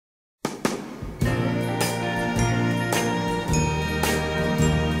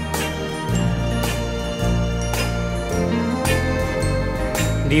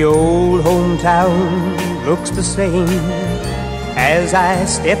The old hometown looks the same as I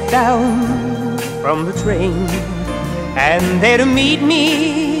step down from the train. And there to meet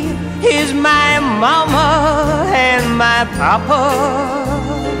me is my mama and my papa.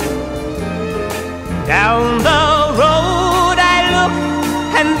 Down the road I look,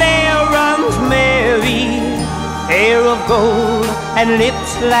 and there runs Mary, hair of gold and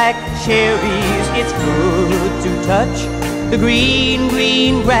lips like cherries. It's good to touch the green,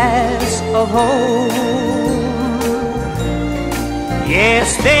 green grass of home.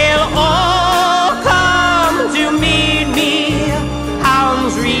 Yes, they'll all come to meet me,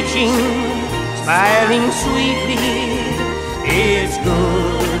 arms reaching, smiling sweetly. It's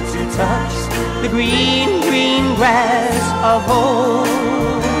good to touch the green, green grass of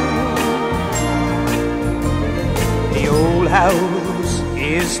home. The old house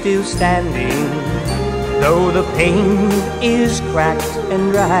is still standing, though the paint is cracked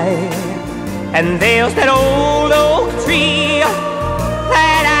and dry. And there's that old oak tree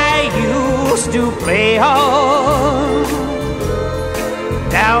that I used to play on.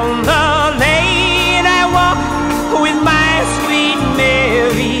 Down the lane I walk with my sweet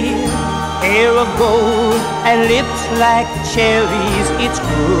Mary, hair of gold and lips like cherries. It's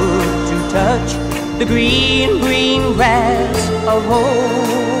good to touch the green, green grass of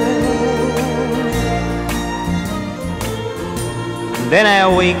home. Then I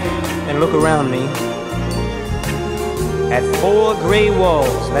awake and look around me at 4 gray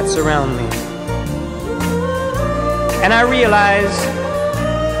walls that surround me, and I realize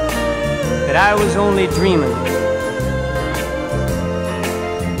that I was only dreaming.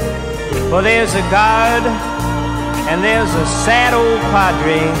 For there's a God and there's a sad old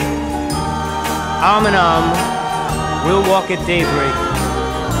padre. Arm in arm, we'll walk at daybreak.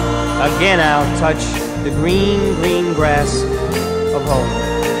 Again I'll touch the green, green grass of home.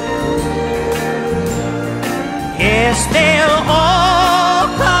 Yes, they'll all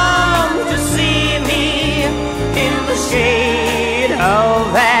come to see me in the shade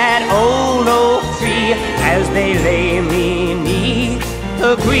of that old oak tree, as they lay me 'neath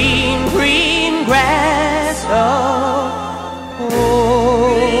the green, green grass of